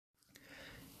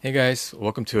Hey guys,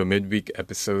 welcome to a midweek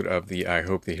episode of the I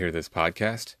Hope They Hear This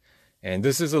podcast. And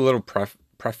this is a little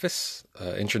preface,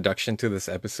 introduction to this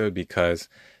episode because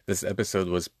this episode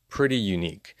was pretty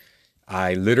unique.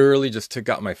 I literally just took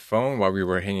out my phone while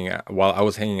I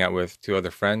was hanging out with two other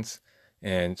friends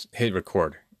and hit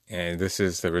record. And this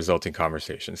is the resulting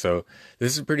conversation. So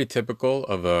this is pretty typical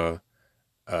of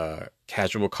a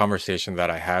casual conversation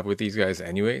that I have with these guys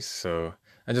anyways. So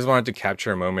I just wanted to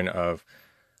capture a moment of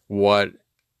what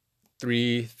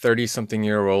three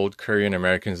 30-something-year-old Korean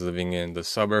Americans living in the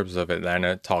suburbs of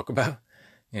Atlanta talk about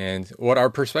and what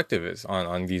our perspective is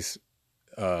on these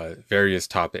various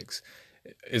topics.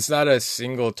 It's not a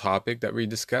single topic that we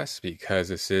discuss because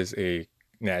this is a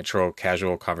natural,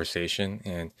 casual conversation,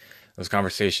 and those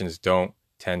conversations don't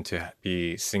tend to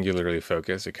be singularly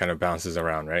focused. It kind of bounces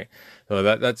around, right? So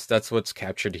that's what's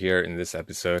captured here in this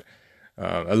episode.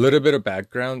 A little bit of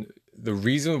background. The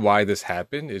reason why this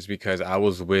happened is because I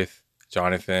was with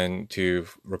Jonathan to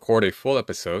record a full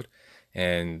episode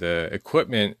and the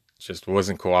equipment just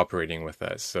wasn't cooperating with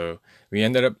us. So we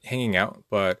ended up hanging out,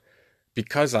 but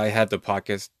because I had the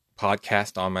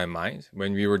podcast on my mind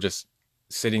when we were just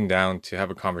sitting down to have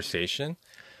a conversation,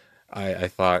 I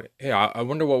thought, hey, I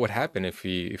wonder what would happen if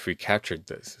we captured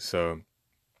this. So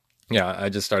yeah, I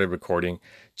just started recording.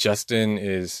 Justin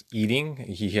is eating.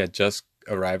 He had just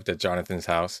arrived at Jonathan's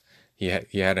house. He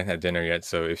hadn't had dinner yet,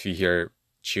 so if you hear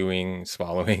chewing,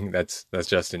 swallowing, that's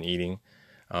Justin eating.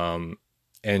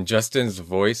 And Justin's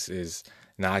voice is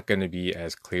not going to be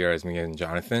as clear as me and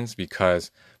Jonathan's because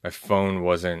my phone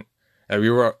wasn't. We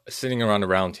were sitting around a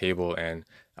round table, and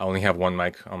I only have one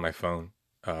mic on my phone,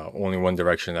 only one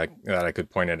direction that I could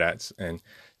point it at, and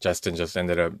Justin just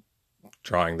ended up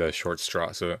drawing the short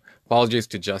straw. So apologies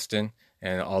to Justin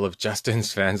and all of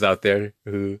Justin's fans out there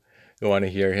who want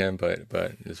to hear him, but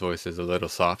his voice is a little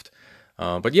soft.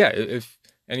 But yeah, if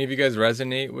any of you guys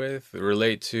resonate with,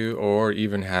 relate to, or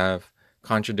even have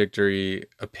contradictory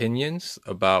opinions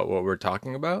about what we're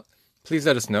talking about, please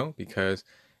let us know because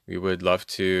we would love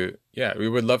to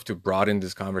broaden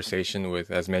this conversation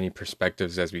with as many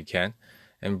perspectives as we can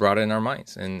and broaden our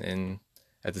minds and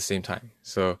at the same time.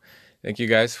 So thank you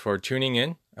guys for tuning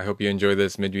in. I hope you enjoy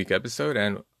this midweek episode,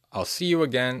 and I'll see you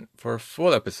again for a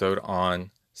full episode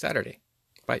on Saturday.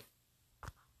 Bye.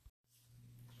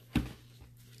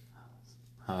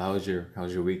 How was your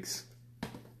weeks?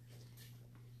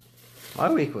 My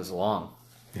week was long.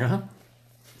 Yeah.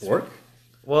 Work?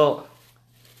 Well,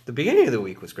 the beginning of the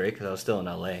week was great because I was still in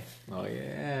LA. Oh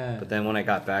yeah. But then when I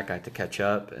got back, I had to catch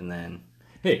up, and then.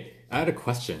 Hey, I had a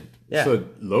question. Yeah. So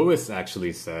Lois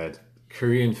actually said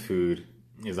Korean food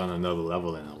is on another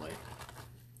level in LA.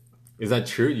 Is that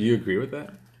true? Do you agree with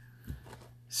that?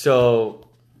 So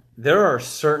there are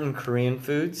certain Korean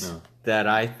foods that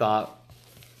I thought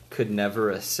could never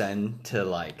ascend to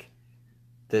like,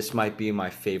 this might be my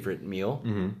favorite meal.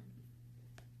 Mm-hmm.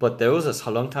 But there was a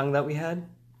salongtang that we had.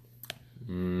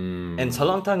 And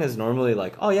salongtang is normally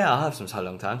like, oh yeah, I'll have some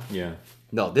salongtang. Yeah.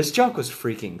 No, this junk was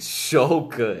freaking so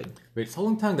good. Wait,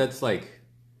 salongtang, that's like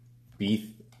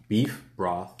beef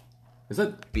broth. Is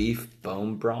that Beef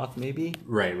bone broth, maybe?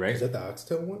 right? Is that the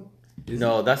oxtail one?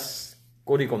 No, that's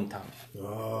gorigomtang.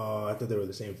 Oh, I thought they were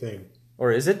the same thing.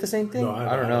 Or is it the same thing? No,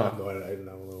 I don't know. I don't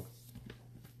know.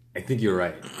 I think you're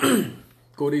right.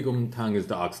 Gorigomtang is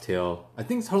the oxtail. I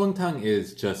think salongtang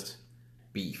is just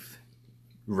Beef.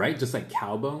 right, just like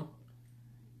cow bone,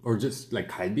 or just like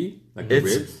kalbi, like the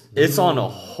ribs. It's on a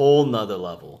whole nother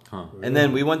level. Huh. And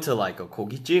then we went to like a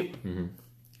kogichip,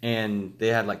 and they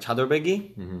had like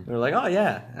chadorbegi. We were like, oh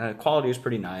yeah, quality was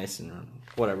pretty nice, and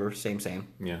whatever, same.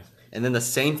 Yeah. And then the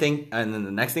same thing, and then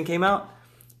the next thing came out,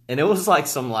 and it was like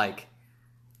some like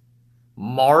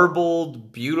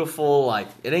marbled, beautiful, like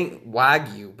it ain't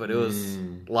wagyu, but it was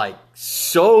like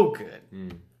so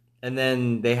good. And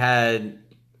then they had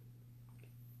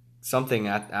something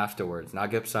afterwards,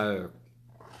 nagepsal or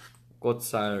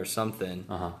gotsal or something,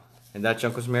 and that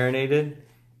junk was marinated.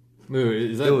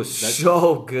 Is that, It was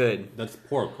so good. That's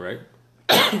pork, right?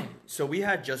 So we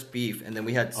had just beef, and then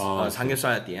we had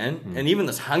samgyeopsal at the end, and even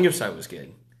the samgyeopsal was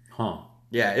good. Huh.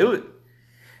 Yeah, it was.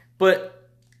 But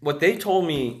what they told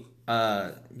me,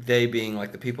 they being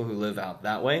like the people who live out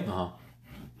that way,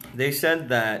 they said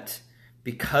that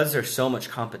because there's so much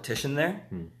competition there,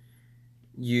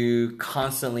 you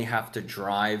constantly have to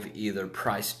drive either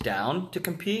price down to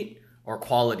compete or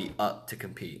quality up to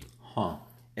compete. Huh.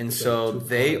 And so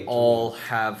they all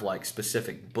have like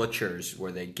specific butchers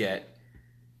where they get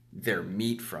their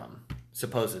meat from,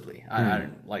 supposedly. I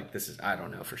don't like this is I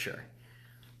don't know for sure.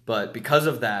 But because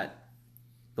of that,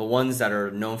 the ones that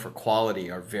are known for quality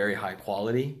are very high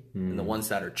quality, and the ones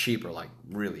that are cheap are like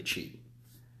really cheap.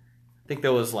 I think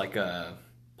there was like a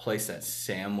place that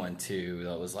Sam went to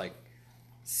that was like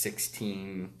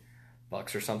 $16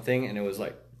 or something, and it was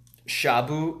like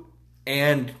shabu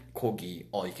and kogi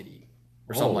all you could eat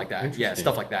or something like that. Yeah,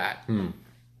 stuff like that.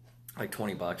 Like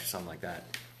 $20 or something like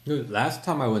that. Dude, last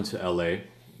time I went to LA,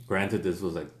 granted this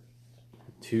was like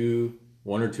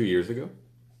 1 or 2 years ago.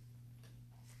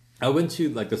 I went to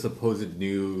like the supposed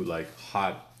new like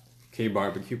hot K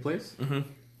barbecue place.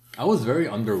 I was very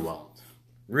underwhelmed.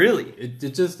 Really?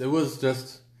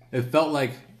 It felt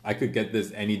like I could get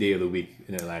this any day of the week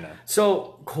in Atlanta.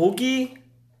 So kogi,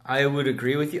 I would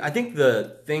agree with you. I think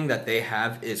the thing that they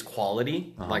have is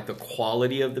quality. Like the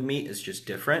quality of the meat is just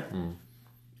different.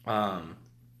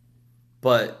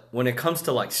 But when it comes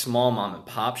to like small mom and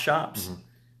pop shops,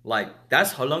 like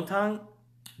that's halongtang,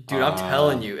 dude. I'm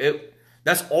telling you,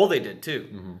 that's all they did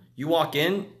too. You walk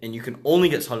in and you can only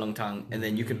get halongtang, and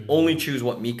then you can only choose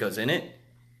what meat goes in it,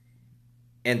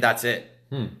 and that's it.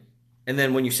 And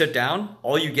then when you sit down,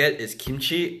 all you get is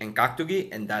kimchi and gakdugi,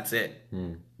 and that's it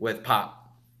with pop.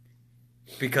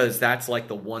 Because that's like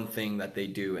the one thing that they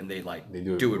do, and they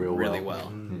do it really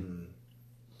well.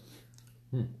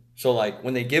 So like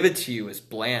when they give it to you, it's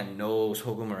bland, no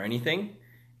sogum or anything.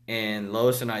 And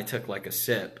Lois and I took like a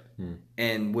sip,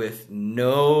 and with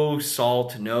no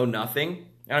salt, no nothing.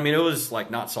 I mean, it was like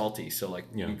not salty, so like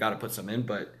you got to put some in,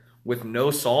 but with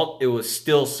no salt, it was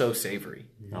still so savory.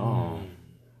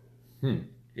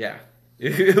 Yeah,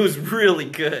 it was really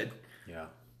good. Yeah,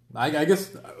 I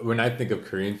guess when I think of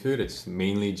Korean food, it's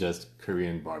mainly just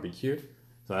Korean barbecue.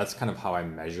 So that's kind of how I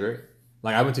measure it.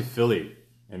 Like I went to Philly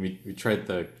and we tried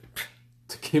the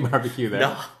K barbecue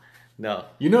there. No.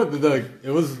 You know, it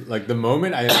was like the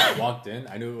moment I walked in,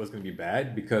 I knew it was going to be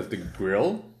bad because the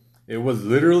grill, it was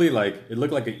literally like, it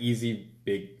looked like an easy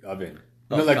big oven.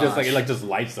 You know, it just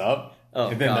lights up.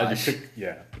 And then that just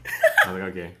yeah. I was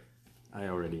like, okay, I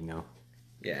already know.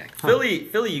 Yeah.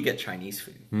 Philly, you get Chinese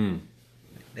food.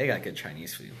 They got good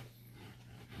Chinese food.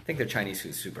 I think their Chinese food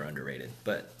is super underrated.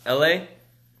 But LA,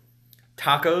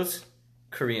 tacos,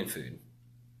 Korean food.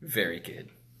 Very good.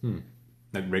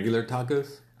 Like regular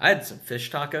tacos? I had some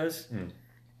fish tacos,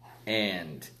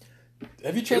 and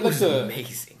have you tried it was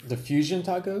amazing. The fusion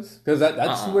tacos? Because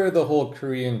that's where the whole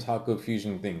Korean taco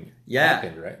fusion thing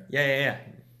happened, right? Yeah.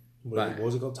 What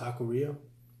was it called? Taqueria?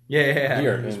 Yeah.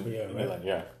 Here in Mainland,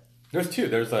 yeah. There's two.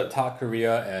 There's a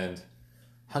Taqueria and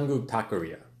Hanguk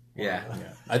Taqueria. Yeah.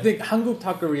 I think Hanguk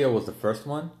Taqueria was the first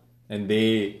one, and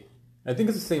I think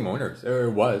it's the same owners, or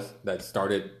it was, that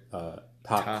started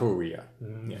Taqueria.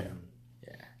 Yeah.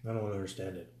 I don't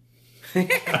understand it.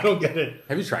 I don't get it.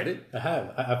 Have you tried it? I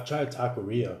have. I've tried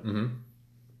taqueria.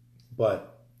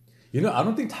 But you know, I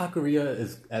don't think taqueria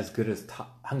is as good as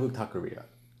Hanguk Taqueria.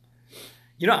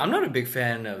 You know, I'm not a big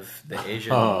fan of the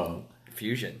Asian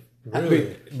fusion.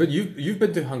 Really? But you've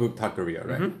been to Hanguk Taqueria,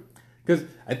 right? Because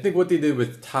I think what they did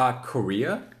with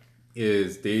Taqueria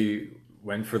is they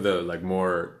went for the like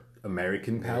more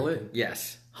American palate.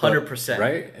 Yes, 100%.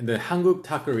 Right? And the Hanguk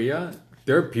Taqueria,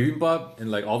 their bibimbap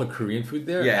and like all the Korean food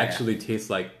there actually tastes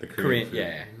like the Korean food.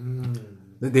 Yeah.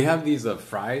 They have these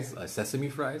fries, sesame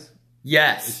fries.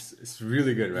 Yes. It's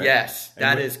really good, right? Yes,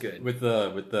 that is good. With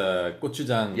the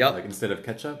gochujang, like instead of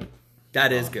ketchup.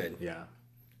 That is good. Yeah.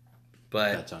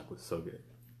 But that junk was so good.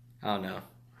 I don't know.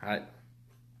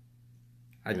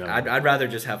 I'd rather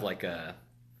just have like a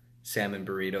salmon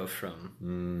burrito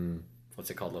from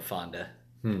what's it called, La Fonda.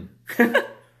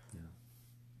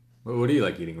 What do you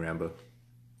like eating, Rambo?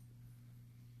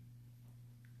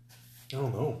 I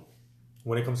don't know.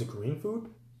 When it comes to Korean food?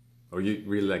 Or you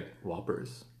really like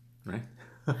Whoppers, right?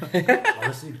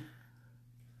 Honestly,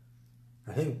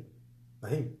 I think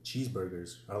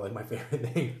cheeseburgers are like my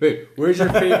favorite thing. Wait, where's your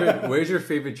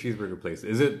favorite cheeseburger place?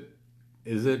 Is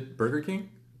it Burger King?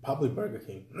 Probably Burger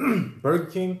King. Burger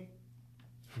King,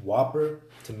 Whopper,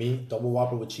 to me, double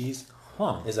Whopper with cheese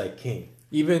is like king.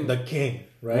 Even the king,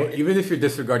 right? Well, even if you're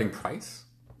disregarding price?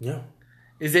 Yeah.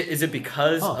 Is it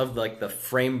because of like the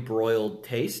frame broiled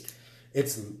taste?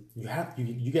 It's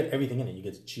you get everything in it. You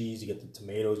get the cheese, you get the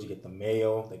tomatoes, you get the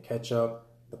mayo, the ketchup,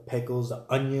 the pickles, the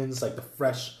onions, like the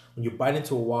fresh. When you bite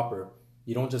into a Whopper,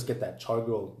 you don't just get that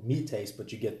char-grilled meat taste,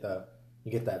 but you get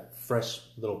that fresh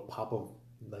little pop of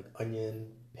like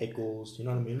onion, pickles. You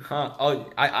know what I mean?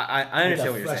 Oh, I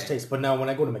understand what you're fresh saying. Taste. But now when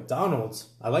I go to McDonald's,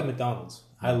 I like McDonald's.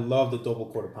 I love the double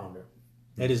quarter pounder.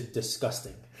 It is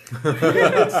disgusting.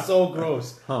 It's so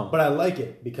gross, but I like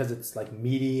it because it's like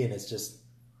meaty and it's just.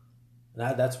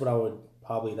 That's what I would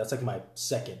probably. That's like my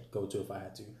second go-to if I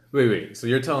had to. Wait. So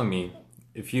you're telling me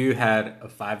if you had a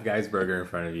Five Guys burger in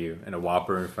front of you and a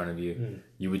Whopper in front of you,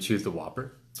 you would choose the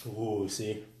Whopper? Ooh,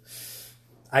 see.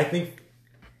 I think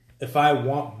if I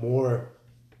want more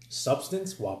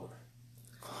substance, Whopper.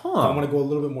 If I want to go a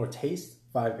little bit more taste,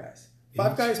 Five Guys.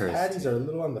 Five Guys patties are a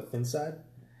little on the thin side.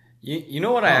 You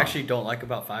know what I actually don't like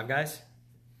about Five Guys?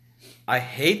 I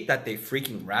hate that they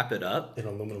freaking wrap it up In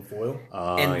aluminum foil.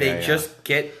 and they just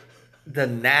get the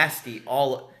nasty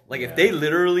all. Like if they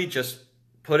literally just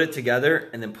put it together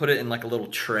and then put it in like a little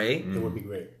tray, It would be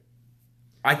great.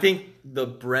 I think the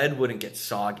bread wouldn't get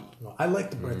soggy. No, I like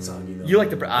the bread soggy though. You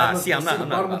like the bread? See, I'm not The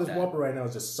bottom about of this that. Whopper right now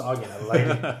is just soggy, and I like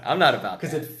it I'm not about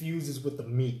because that. it fuses with the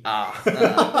meat.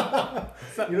 That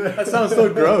sounds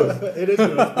so gross. It is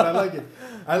gross, but I like it.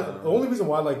 The only reason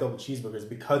why I like double cheeseburger is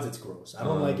because it's gross. I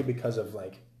don't like it because of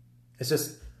like, it's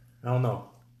just, I don't know.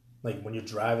 Like when you're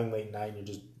driving late night and you're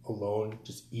just alone,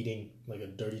 just eating like a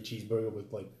dirty cheeseburger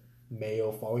with like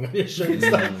mayo falling on your shirt and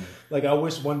stuff. Like I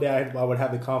wish one day I would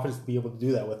have the confidence to be able to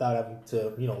do that without having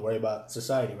to, worry about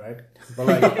society, right? But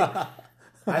like,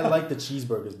 I like the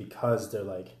cheeseburgers because they're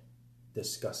like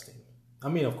disgusting. I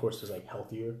mean, of course, there's like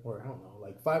healthier, or I don't know.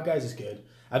 Like Five Guys is good.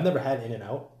 I've never had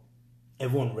In-N-Out.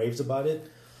 Everyone raves about it.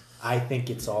 I think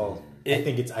it's all. I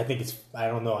think it's. I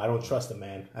don't know. I don't trust it,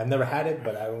 man. I've never had it,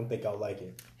 but I don't think I'll like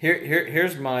it.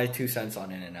 Here's my 2 cents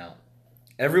on In-N-Out.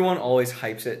 Everyone always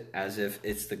hypes it as if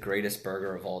it's the greatest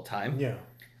burger of all time. Yeah.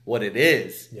 What it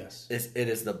is, Yes. is it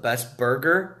is the best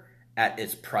burger at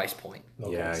its price point.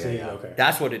 Okay. Yeah, See, yeah. Okay.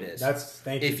 That's what it is.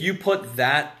 Thank you. If you put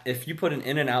an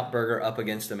In-N-Out burger up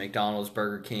against a McDonald's,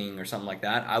 Burger King, or something like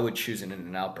that, I would choose an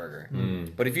In-N-Out burger.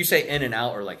 But if you say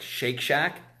In-N-Out or like Shake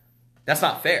Shack, that's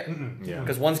not fair. Yeah.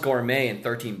 Because one's gourmet and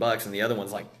 $13, and the other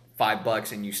one's like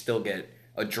 $5, and you still get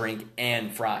a drink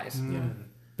and fries. Yeah.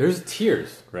 There's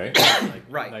tiers, right?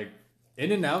 Right. Like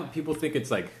In-N-Out, people think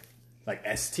it's like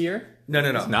S tier. No.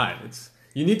 It's not.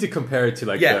 You need to compare it to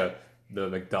like the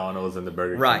McDonald's and the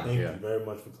Burger King. Right. Thank you very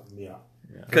much for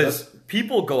Because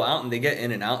people go out and they get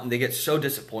In-N-Out and they get so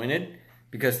disappointed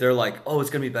because they're like, oh, it's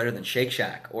going to be better than Shake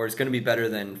Shack, or it's going to be better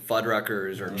than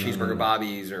Fuddruckers or Cheeseburger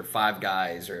Bobbies or Five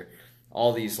Guys or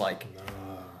all these like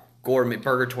gourmet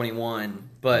Burger 21.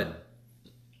 But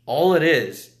all it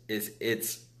is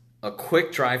it's a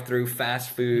quick drive-through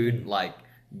fast food, like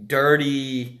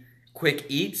dirty, quick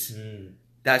eats.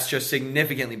 That's just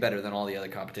significantly better than all the other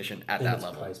competition at that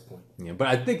level. Price point. Yeah, but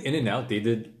I think In-N-Out, they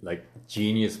did like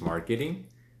genius marketing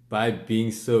by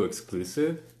being so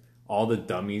exclusive. All the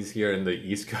dummies here in the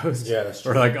East Coast that's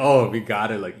true. were like, oh, we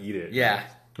gotta like eat it. Yeah.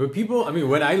 But people, I mean,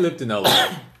 when I lived in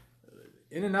LA,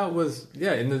 In-N-Out was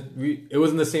it was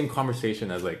in the same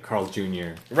conversation as like Carl's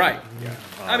Jr. Right. Yeah.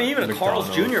 I mean, even a Carl's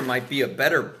McDonald's. Jr. might be a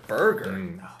better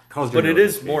burger, Carl's Jr. but it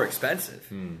was is more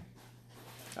expensive.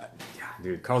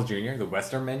 Dude, Carl's Jr., the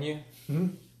Western menu.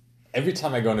 Every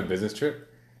time I go on a business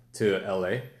trip to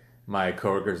LA, my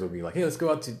coworkers will be like, hey, let's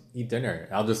go out to eat dinner.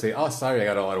 And I'll just say, oh, sorry, I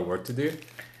got a lot of work to do.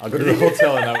 I'll go to the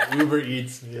hotel and I'll Uber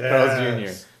Eats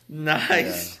Carl's Jr.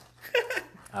 Nice.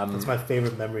 That's my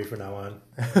favorite memory from now on.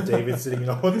 David sitting in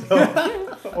a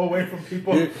hotel away from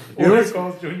people. You know what's-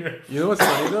 Carl's Jr. You know what's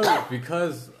funny though?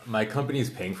 Because my company is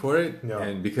paying for it,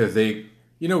 and because they,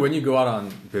 when you go out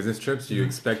on business trips, you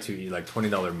expect to eat like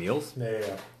 $20 meals.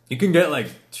 Yeah. You can get like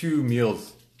 2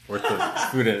 meals worth of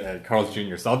food at Carl's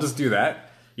Jr. So I'll just do that.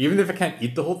 Even if I can't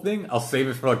eat the whole thing, I'll save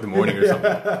it for like the morning or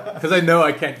something. Because I know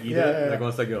I can't eat it like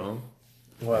once I get home.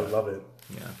 Well, I love it.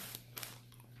 Yeah.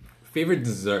 Favorite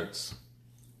desserts?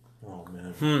 Oh,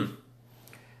 man.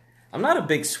 I'm not a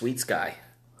big sweets guy.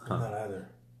 I'm not either.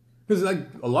 Because like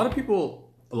a lot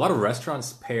of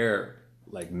restaurants pair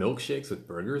like milkshakes with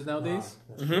burgers nowadays.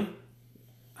 It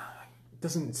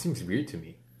doesn't seem weird to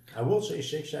me. I will say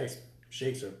Shake Shack's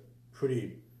shakes are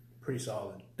pretty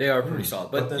solid. They are pretty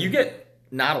solid, but then- you get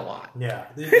not a lot. Yeah.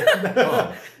 You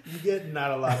get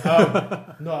not a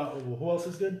lot. No, who else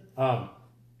is good? Have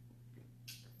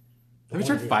you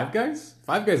tried Five Guys?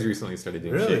 Five Guys recently started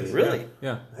doing Really? shakes. Really?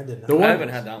 Yeah. I did not. The I one- haven't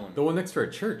had that one. The one next to our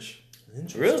church.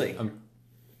 Interesting. Really? I'm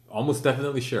almost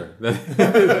definitely sure.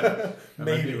 I might be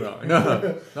Maybe. wrong.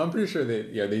 No, I'm pretty sure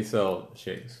they sell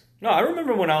shakes. No, I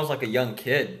remember when I was like a young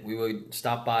kid, we would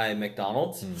stop by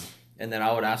McDonald's, and then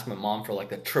I would ask my mom for like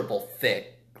the triple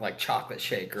thick, like chocolate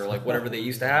shake or like whatever they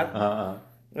used to have.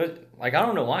 Like I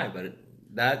don't know why, but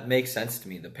that makes sense to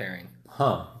me. The pairing.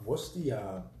 Huh. What's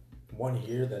the one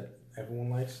here that everyone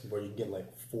likes where you can get like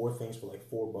 4 things for like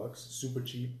 $4? Super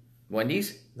cheap.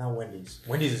 Wendy's? Not Wendy's.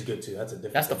 Wendy's is good too. That's a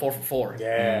different. That's the 4 for 4.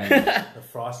 Yeah. The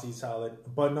Frosty salad.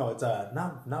 But no, it's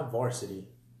not Varsity.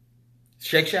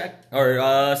 Shake Shack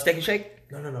or Steak and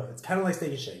Shake? No. It's kind of like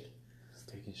Steak and Shake.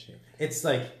 Steak and shake. It's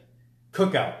like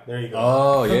Cookout. There you go.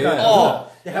 Oh, Cookout. yeah.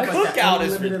 Oh, They have, like, that Cookout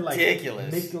is unlimited,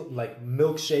 ridiculous. Like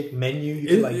milkshake menu. You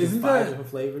can like do Isn't 5 that- different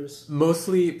flavors.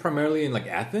 Primarily in like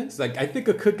Athens. Like I think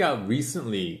a cookout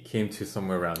recently came to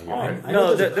somewhere around here. Right? I know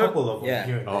No, there's a there- couple of them yeah.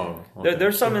 here and there. Oh, okay.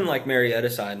 There's some in like Marietta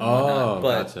side and whatnot,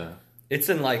 but gotcha. it's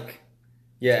in like,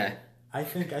 yeah. I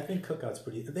think Cookout's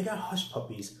pretty. They got hush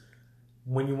puppies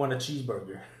when you want a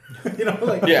cheeseburger. You know,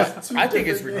 like Yeah, those two I think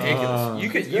it's different ridiculous.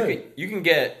 things. You can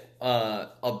get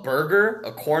a burger,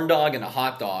 a corn dog, and a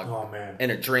hot dog, Oh man,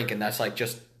 and a drink, and that's like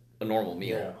just a normal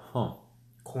meal. yeah, Huh.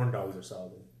 corn dogs are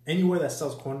solid. Anywhere that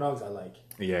sells corn dogs, I like.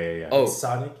 Yeah. Oh,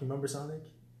 Sonic, you remember Sonic?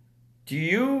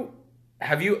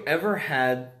 have you ever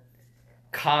had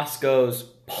Costco's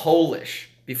Polish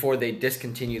before they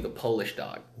discontinued the Polish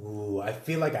dog? Ooh, I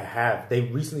feel like I have. They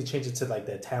recently changed it to like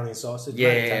the Italian sausage. Yeah,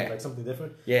 not yeah, Italian, yeah. like something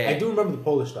different. Yeah. I do remember the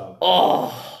Polish dog.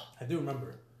 Oh, I do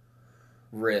remember.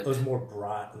 rip. It was more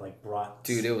brat.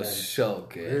 Dude, it was than- so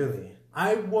good. Really,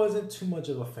 I wasn't too much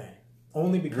of a fan.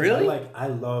 Only because Really? I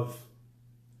love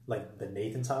like the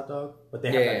Nathan's hot dog, but they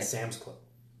have Yeah, that yeah. at Sam's Club.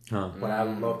 Huh. But I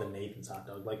love the Nathan's hot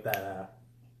dog, like that.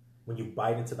 When you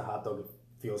bite into the hot dog, it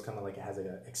feels kind of like it has like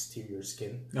an exterior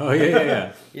skin. Oh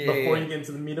yeah. Yeah, Before yeah. you get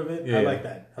into the meat of it, Yeah, I yeah. like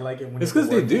that. I like it when It's you because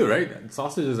they work do, it. right?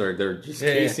 Sausages they're just Yeah,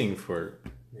 yeah. casing for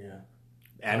Yeah,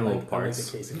 animal I like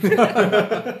parts. the casing.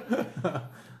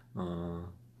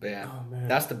 But yeah, Oh, man.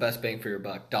 that's the best bang for your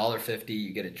buck. $1.50,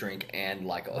 you get a drink and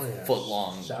like a Oh, yeah. foot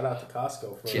long. Shout out to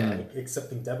Costco for Yeah. like,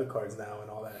 accepting debit cards now and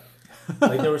all that.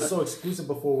 Like they were so exclusive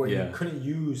before where Yeah. you couldn't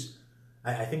use.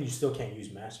 I think you still can't use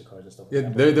Mastercards and stuff. Like Yeah,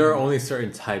 that, but there are only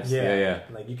certain types. Yeah.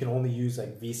 Like you can only use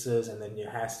like Visas, and then it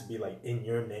has to be like in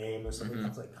your name or something. Mm-hmm. I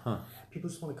was like, people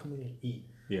just want to come in and eat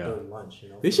Yeah. during lunch. You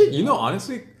know, They should,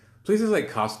 honestly, places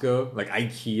like Costco, like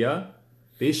IKEA,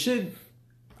 they should.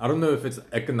 I don't know if it's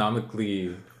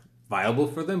economically viable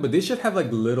for them, but they should have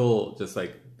like little, just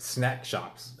like snack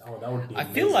shops. Oh, that would be. I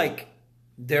feel amazing. like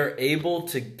they're able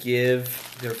to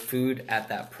give their food at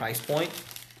that price point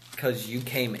because you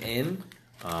came in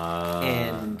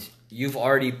and you've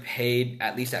already paid,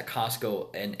 at least at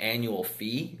Costco, an annual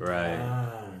fee.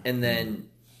 Right. And then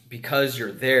because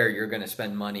you're there, you're going to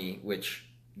spend money, which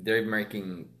they're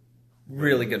making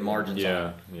really good margins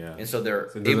on. Yeah. And so they're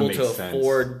So it doesn't able make to sense.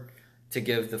 afford to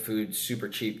give the food super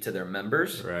cheap to their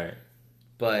members. Right.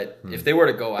 But if they were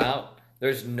to go out,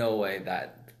 there's no way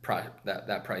that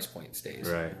that price point stays.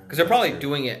 Right. Because they're probably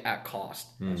doing it at cost.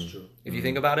 That's true. If you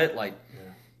think about it, like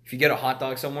if you get a hot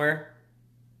dog somewhere,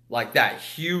 like that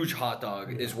huge hot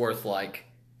dog is worth like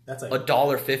That's like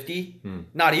 $1.50.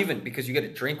 Not even, because you get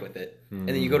a drink with it. And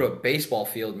then you go to a baseball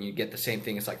field and you get the same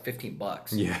thing. It's like $15.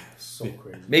 Yeah. so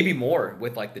crazy. Maybe more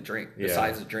with like the drink, Yeah.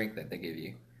 besides the drink that they give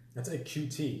you. That's like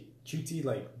QT. QT,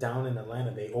 like down in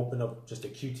Atlanta, they opened up just a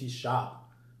QT shop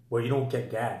where you don't get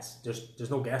gas. There's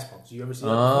no gas pumps. You ever see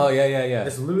that? Oh, before? yeah.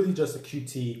 It's literally just a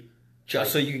QT.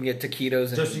 Just so you can get taquitos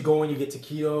and Just you go and you get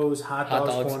taquitos, hot Hot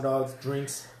dogs, dogs. corn dogs,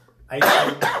 drinks, ice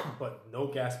cream, but no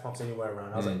gas pumps anywhere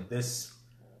around. I was like, this,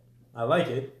 I like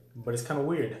it, but it's kind of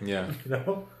weird. Yeah. You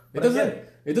know? It But I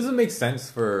get it doesn't make sense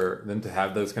for them to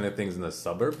have those kind of things in the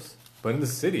suburbs, but in the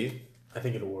city, I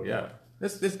think it'll work. yeah,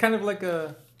 it's kind of like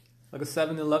a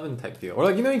 7-Eleven type deal, or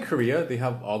like in Korea they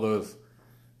have all those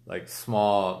like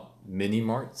small mini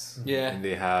marts, Yeah. and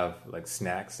they have like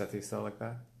snacks that they sell like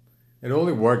that. It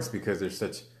only works because there's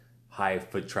such high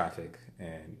foot traffic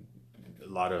and a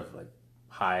lot of like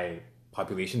high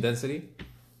population density.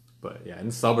 But yeah, in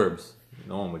the suburbs,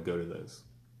 no one would go to those.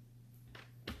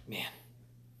 man.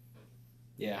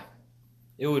 Yeah.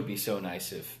 It would be so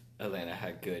nice if Atlanta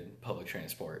had good public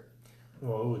transport.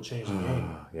 Well, it would change the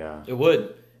game. Yeah. It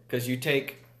would, because you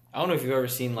take. I don't know if you've ever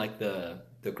seen like the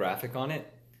graphic on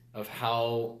it of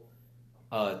how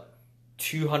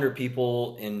 200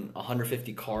 people in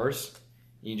 150 cars.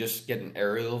 You just get an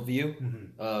aerial view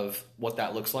of what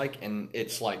that looks like, and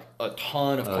it's like a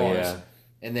ton of cars. yeah.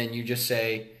 And then you just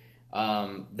say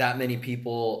that many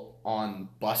people on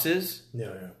buses,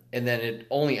 Yeah. and then it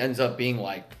only ends up being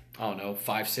like, I don't know,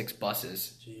 5-6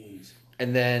 buses. Jeez.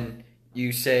 And then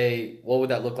you say, what would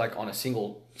that look like on a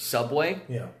single subway?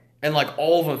 Yeah. And like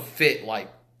all of them fit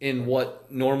like in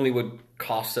what normally would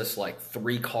cost us like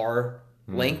 3 car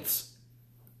lengths.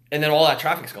 And then all that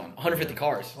traffic's gone. 150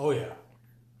 cars. Oh, yeah.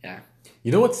 Yeah.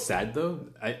 You know what's sad though?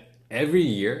 Every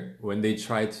year when they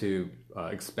try to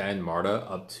expand MARTA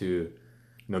up to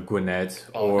Gwinnett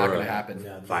Oh, or not gonna happen.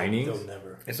 Yeah, Vinings, they'll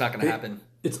never. It's not going to happen.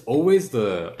 it's always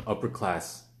the upper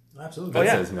class Absolutely. that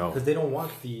yeah. says no. Because they don't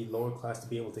want the lower class to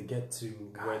be able to get to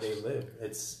where they live.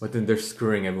 It's But then they're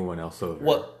screwing everyone else over.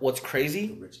 What's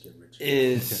crazy rich get rich.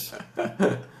 is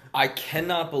I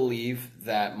cannot believe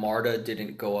that MARTA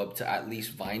didn't go up to at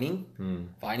least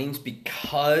Vinings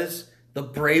because the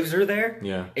Braves are there.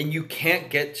 Yeah. And you can't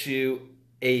get to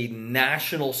a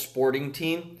national sporting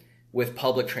team with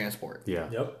public transport. Yeah.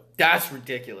 Yep. That's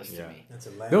ridiculous to me. That's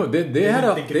a land. No, they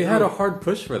had a hard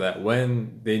push for that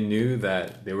when they knew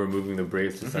that they were moving the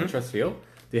Braves to SunTrust Field.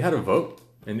 They had a vote,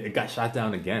 and it got shot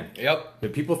down again. Yep. The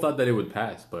people thought that it would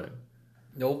pass, but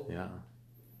Nope. yeah,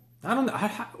 I don't know.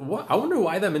 I wonder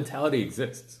why that mentality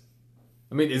exists.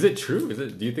 I mean, is it true?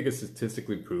 Do you think it's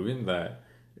statistically proven that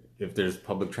if there's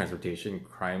public transportation,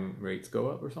 crime rates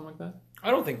go up or something like that? I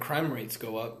don't think crime rates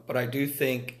go up, but I do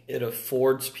think it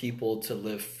affords people to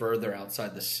live further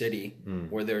outside the city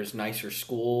where there's nicer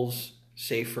schools,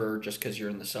 safer just because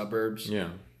you're in the suburbs. Yeah.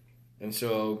 And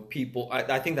so people,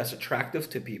 I think that's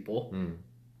attractive to people.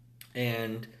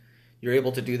 And you're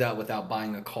able to do that without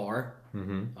buying a car,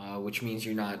 which means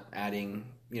you're not adding,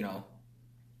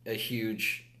 a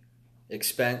huge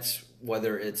expense,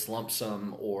 whether it's lump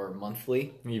sum or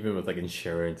monthly. Even with like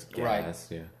insurance, gas,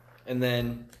 right. Yeah. And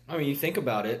then, I mean, you think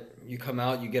about it. You come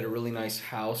out, you get a really nice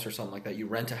house or something like that. You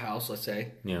rent a house, let's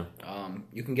say. Yeah.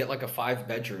 You can get like a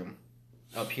 5-bedroom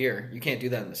up here. You can't do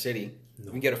that in the city. No.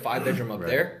 You can get a 5-bedroom up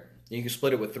there, and you can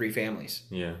split it with 3 families.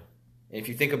 Yeah. And if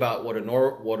you think about what a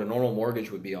normal mortgage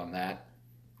would be on that,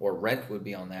 or rent would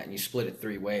be on that, and you split it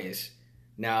 3 ways,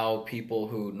 now people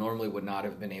who normally would not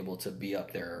have been able to be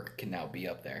up there can now be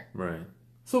up there. Right.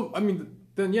 So, I mean,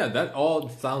 then, yeah, that all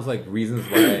sounds like reasons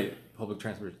why public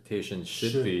transportation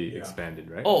should be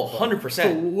expanded, right? Oh, 100%.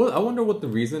 So I wonder what the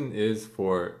reason is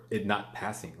for it not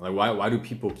passing. Like, why do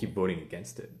people keep voting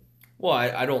against it? Well,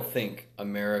 I don't think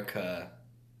America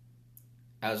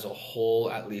as a whole,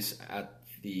 at least at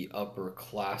the upper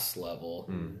class level,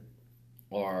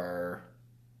 are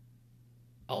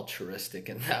altruistic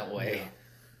in that way. Yeah.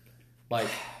 Like,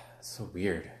 so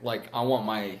weird. Like, I want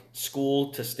my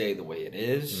school to stay the way it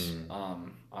is.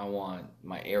 I want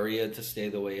my area to stay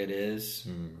the way it is.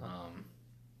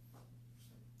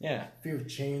 Yeah. Fear of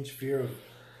change, fear of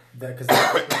that, because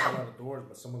they open a lot of doors,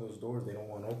 but some of those doors they don't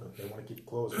want to open. They want to keep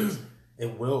closed because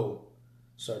it will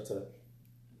start to.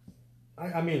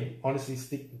 I mean, honestly,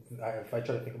 if I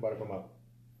try to think about it from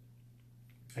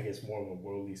I guess more of a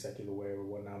worldly, secular way or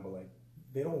whatnot, but like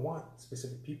they don't want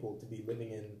specific people to be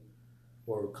living in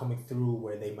or coming through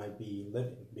where they might be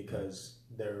living because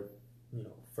their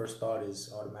first thought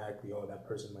is automatically, oh, that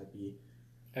person might be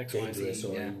dangerous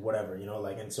or whatever,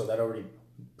 like, and so that already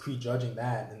prejudging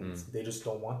that, and they just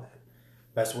don't want that.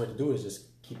 Best way to do it is just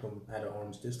keep them at an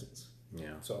arm's distance.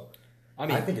 Yeah. So,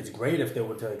 I think it's great if they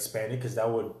were to expand it because that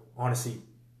would honestly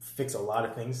fix a lot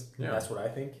of things. Yeah. That's what I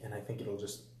think, and I think it'll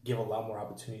just give a lot more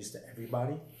opportunities to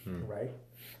everybody, right?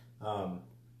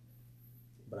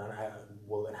 But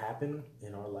will it happen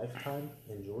in our lifetime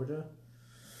in Georgia?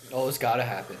 Oh, it's got to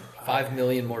happen. 5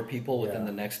 million more people within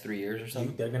the next 3 years or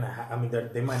something. They're gonna.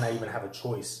 They might not even have a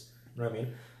choice. You know what I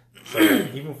mean? So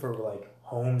even for like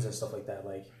homes and stuff like that,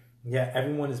 like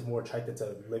everyone is more attracted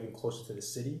to living closer to the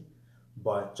city,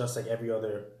 but just like every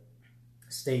other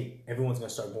state, everyone's gonna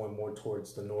start going more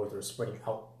towards the north or spreading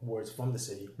outwards from the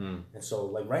city. And so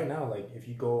like right now, like if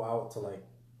you go out to like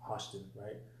Houston,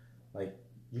 right, like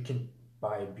you can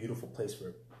buy a beautiful place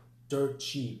for dirt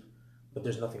cheap, but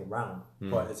there's nothing around.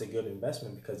 But it's a good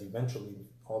investment because eventually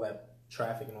all that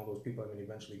traffic and all those people are going to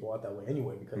eventually go out that way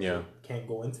anyway because they can't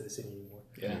go into the city anymore.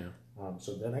 Yeah.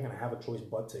 So they're not going to have a choice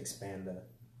but to expand the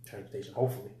transportation,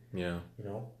 hopefully. Yeah.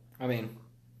 I mean,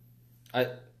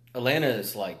 Atlanta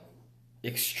is like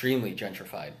extremely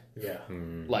gentrified. Yeah.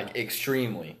 Like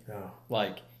extremely. Yeah.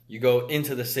 Like you go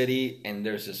into the city and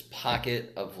there's this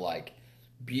pocket of like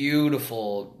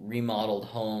beautiful remodeled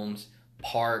homes,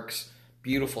 parks,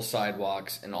 beautiful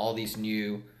sidewalks, and all these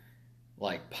new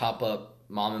like pop-up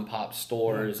mom and pop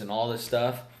stores and all this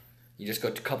stuff. You just go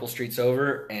a couple streets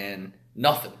over and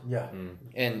nothing. Yeah.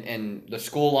 And the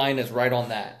school line is right on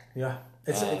that. Yeah.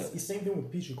 It's the same thing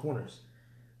with Peachtree Corners.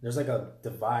 There's like a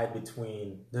divide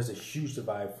there's a huge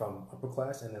divide from upper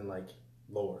class and then like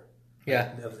lower.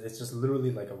 Yeah. It's just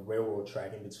literally like a railroad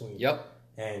track in between. Yep.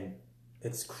 And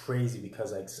it's crazy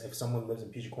because like if someone lives in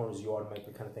Peachtree Corners, you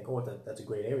automatically kind of think, oh, that's a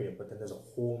great area. But then there's a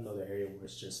whole nother area where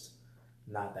it's just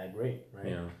not that great, right?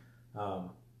 Yeah.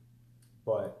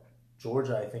 But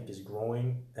Georgia, I think, is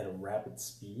growing at a rapid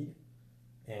speed,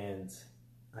 and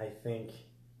I think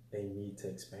they need to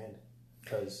expand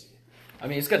because. I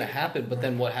mean, it's going to happen, but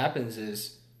then what happens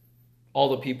is all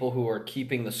the people who are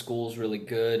keeping the schools really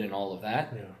good and all of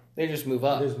that, they just move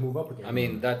up. They just move up again. I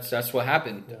mean, that's what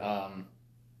happened.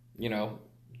 Yeah.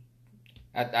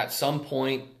 At some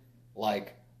point,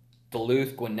 like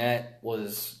Duluth, Gwinnett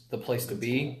was the place to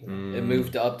be. It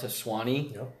moved up to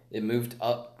Suwanee. Yep. It moved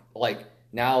up, like,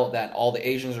 now that all the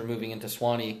Asians are moving into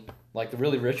Suwanee, like, the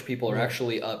really rich people are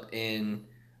actually up in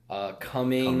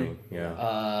Cumming.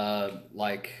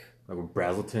 Like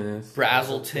Brazelton is.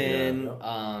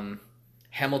 Brazelton,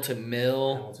 Hamilton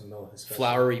Mill, especially.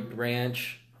 Flowery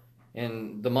Branch.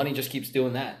 And the money just keeps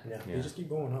doing that. Yeah, they just keep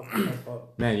going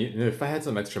up. Man, if I had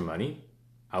some extra money,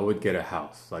 I would get a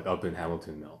house like up in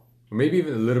Hamilton Mill, or maybe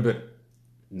even a little bit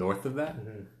north of that.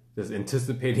 Just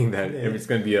anticipating that it's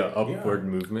going to be an upward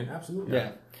movement. Absolutely.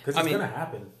 Yeah, because it's going to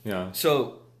happen. Yeah.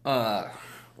 So,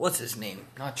 what's his name?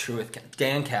 Not Truith.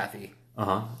 Dan Cathy.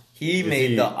 He Is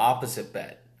made he- the opposite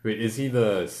bet. Wait, is he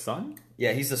the son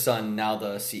Yeah, he's the son, now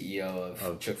the CEO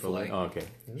of Chick-fil-A. Oh, okay.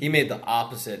 He made the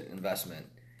opposite investment.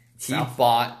 South? He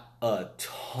bought a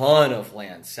ton of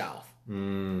land south.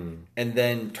 And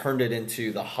then turned it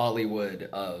into the Hollywood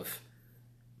of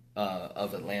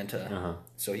Atlanta.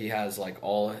 So he has like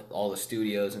all the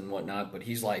studios and whatnot, but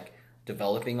he's like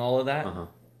developing all of that.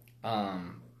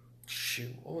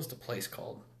 Shoot, what was the place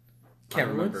called? Can't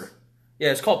remember.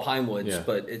 Yeah, it's called Pine Woods,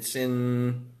 but it's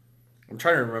in. I'm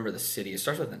trying to remember the city. It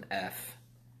starts with an F.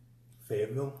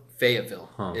 Fayetteville.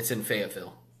 It's in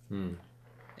Fayetteville,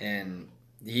 and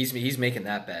he's making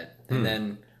that bet, and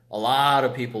then. A lot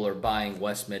of people are buying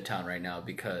West Midtown right now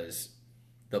because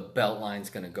the Beltline's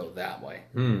going to go that way.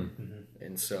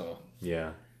 And so...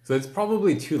 Yeah. So it's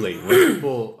probably too late. When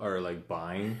people are like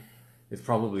buying, it's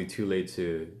probably too late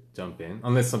to jump in.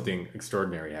 Unless something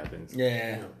extraordinary happens.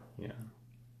 Yeah.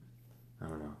 I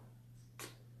don't know.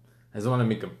 I just want to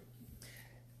make it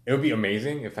would be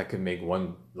amazing if I could make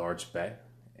one large bet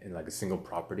in like a single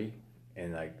property.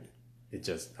 And like, it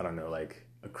just, I don't know, like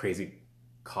a crazy...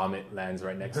 comet lands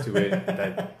right next to it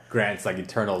that grants like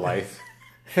eternal life.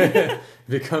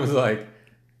 Becomes like,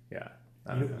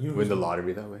 I don't know, win the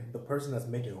lottery that way. The person that's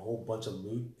making a whole bunch of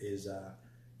loot is,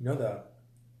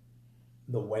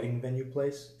 the wedding venue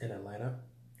place in Atlanta.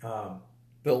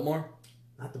 Biltmore?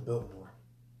 Not the Biltmore.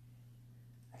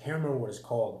 I can't remember what it's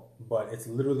called, but it's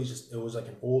literally just, it was like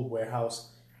an old warehouse.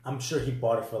 I'm sure he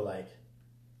bought it for like,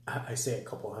 I say a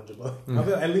couple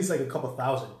 $100. At least like a couple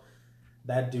thousand.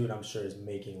 That dude, I'm sure, is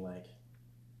making like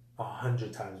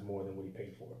 100 times more than what he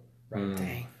paid for. Right?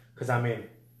 Dang. Because I mean,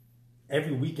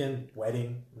 every weekend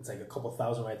wedding, it's like a couple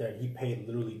thousand right there, and he paid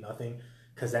literally nothing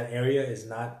because that area is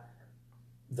not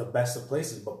the best of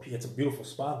places, but it's a beautiful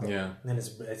spot. Though. Yeah, and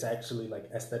it's actually like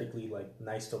aesthetically like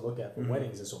nice to look at for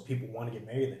weddings, and so people want to get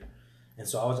married there. And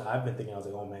so I've been thinking, I was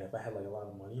like, oh man, if I had like a lot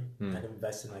of money, I'd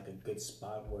invest in like a good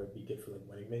spot where it'd be good for like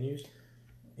wedding venues.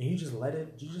 And you just let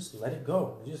it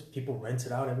go. People rent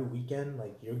it out every weekend.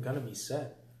 Like, you're gonna be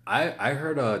set. I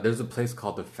heard there's a place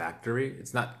called The Factory.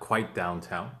 It's not quite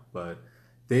downtown, but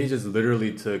they just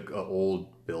literally took an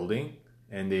old building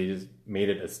and they just made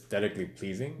it aesthetically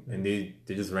pleasing, and they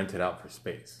just rent it out for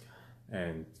space,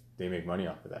 and they make money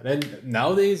off of that. And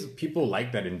nowadays people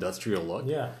like that industrial look.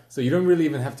 Yeah. So you don't really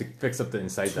even have to fix up the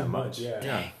inside Too that much.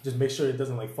 Yeah. Just make sure it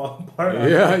doesn't like fall apart.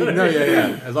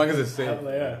 Yeah. As long as it's safe.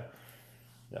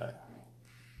 Yeah.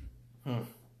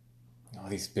 All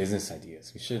these business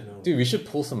ideas. We should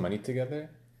pull some money together.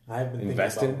 I've been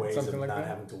Invest thinking in about ways something of like not that?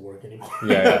 having to work anymore.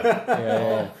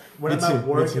 Yeah. When Me I'm at too,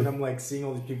 work me too. and I'm like seeing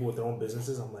all these people with their own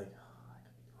businesses, I'm like,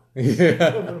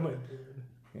 Yeah. what am I doing?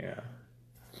 Yeah.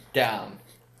 Down.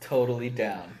 Totally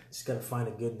down. Just gotta find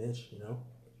a good niche, you know?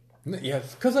 Yeah,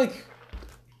 because like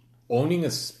owning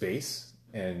a space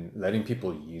and letting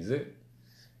people use it,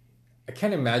 I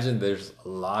can't imagine there's a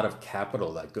lot of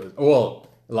capital that goes,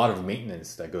 a lot of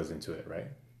maintenance that goes into it, right?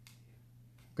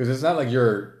 Because it's not like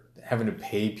you're having to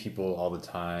pay people all the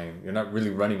time. You're not really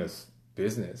running a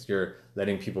business. You're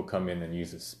letting people come in and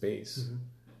use a space.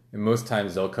 And most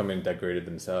times they'll come in decorated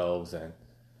themselves and,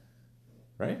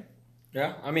 right?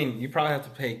 Yeah, I mean, you probably have to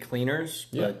pay cleaners,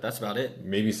 but that's about it.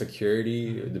 Maybe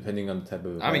security, depending on the type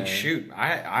of event. I mean, shoot,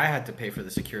 I had to pay for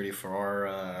the security for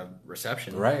our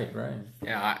reception. Right.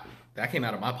 Yeah, that came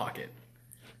out of my pocket.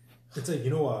 It's like, you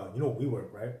know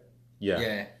WeWork, right?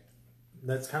 Yeah.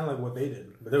 That's kind of like what they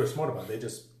did. But they were smart about it. They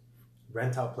just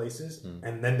rent out places,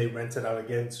 and then they rent it out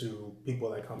again to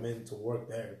people that come in to work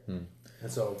there. And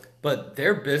so... But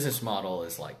their business model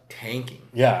is like tanking.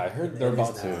 Yeah, I heard they're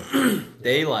about to.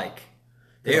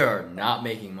 They are not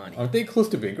making money. Aren't they close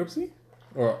to bankruptcy?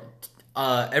 Or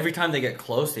every time they get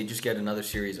close, they just get another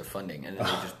series of funding, and then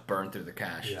they just burn through the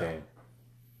cash. Yeah.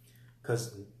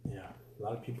 Because, a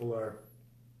lot of people are...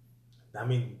 I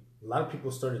mean, a lot of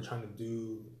people started trying to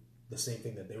do the same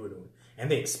thing that they were doing. And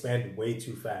they expanded way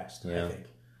too fast, I think.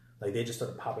 Like, they just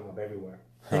started popping up everywhere.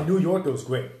 In New York, it was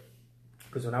great.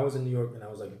 Because when I was in New York, and I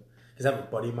was like... Because I have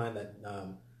a buddy of mine that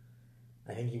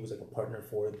I think he was like a partner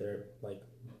for their like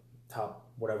top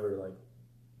whatever like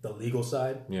the legal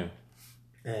side. Yeah.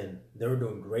 And they were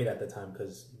doing great at the time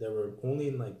because they were only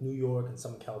in like New York and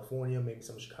some in California, maybe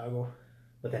some in Chicago.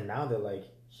 But then now they're like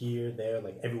here, there,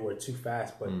 like everywhere too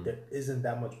fast. But there isn't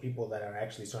that much people that are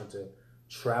actually starting to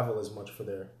travel as much for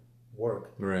their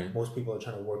work. Right. Most people are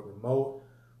trying to work remote,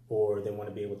 or they want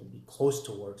to be able to be close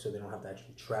to work so they don't have to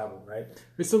actually travel, right?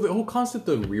 So the whole concept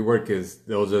of WeWork is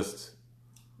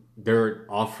they're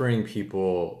offering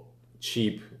people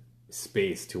cheap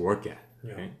space to work at.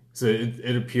 Yeah. Right? So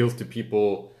it appeals to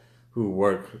people who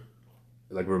work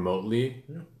like remotely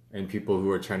and people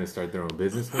who are trying to start their own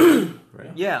business,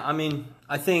 right? Yeah, I mean,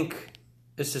 I think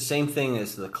it's the same thing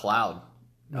as the cloud.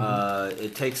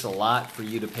 It takes a lot for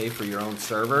you to pay for your own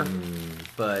server,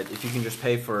 but if you can just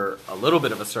pay for a little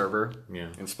bit of a server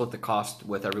and split the cost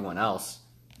with everyone else,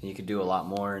 then you could do a lot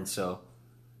more. And so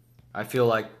I feel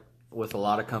like with a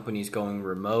lot of companies going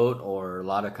remote or a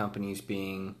lot of companies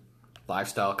being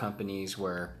lifestyle companies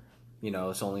where, you know,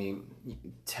 it's only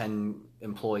 10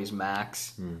 employees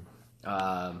max,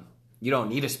 you don't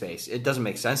need a space. It doesn't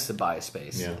make sense to buy a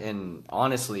space. Yeah. And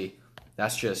honestly,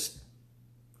 that's just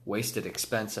wasted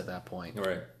expense at that point.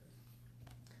 Right.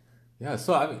 Yeah,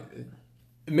 so I mean,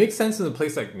 it makes sense in a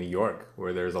place like New York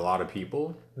where there's a lot of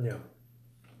people. Yeah.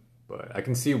 But I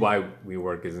can see why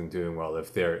WeWork isn't doing well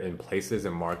if they're in places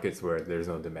and markets where there's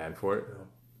no demand for it.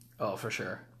 Oh, for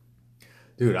sure.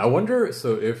 Dude, I wonder,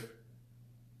 so if...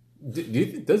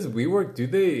 does WeWork, do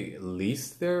they lease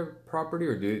their property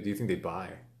or do you think they buy?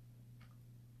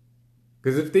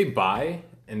 Because if they buy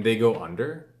and they go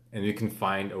under and you can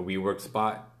find a WeWork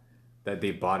spot that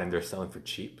they bought and they're selling for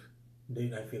cheap.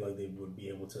 I feel like they would be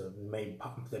able to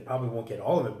they probably won't get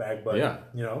all of it back, but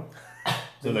you know.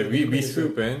 So like we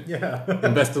swoop in, yeah,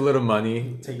 invest a little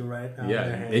money, take it right out of yeah,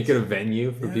 their hands. make it a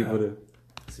venue for people to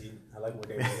see. I like what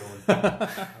they're doing.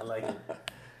 I like it.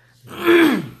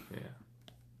 Yeah.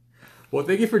 Well,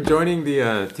 thank you for joining the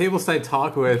Tableside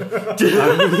Talk with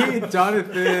me,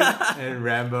 Jonathan, and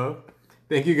Rambo.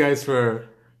 Thank you guys for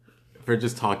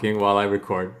just talking while I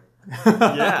record. Yeah.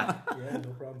 Yeah, no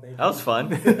problem. Thank you. That was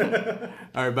fun.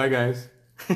 All right, bye guys.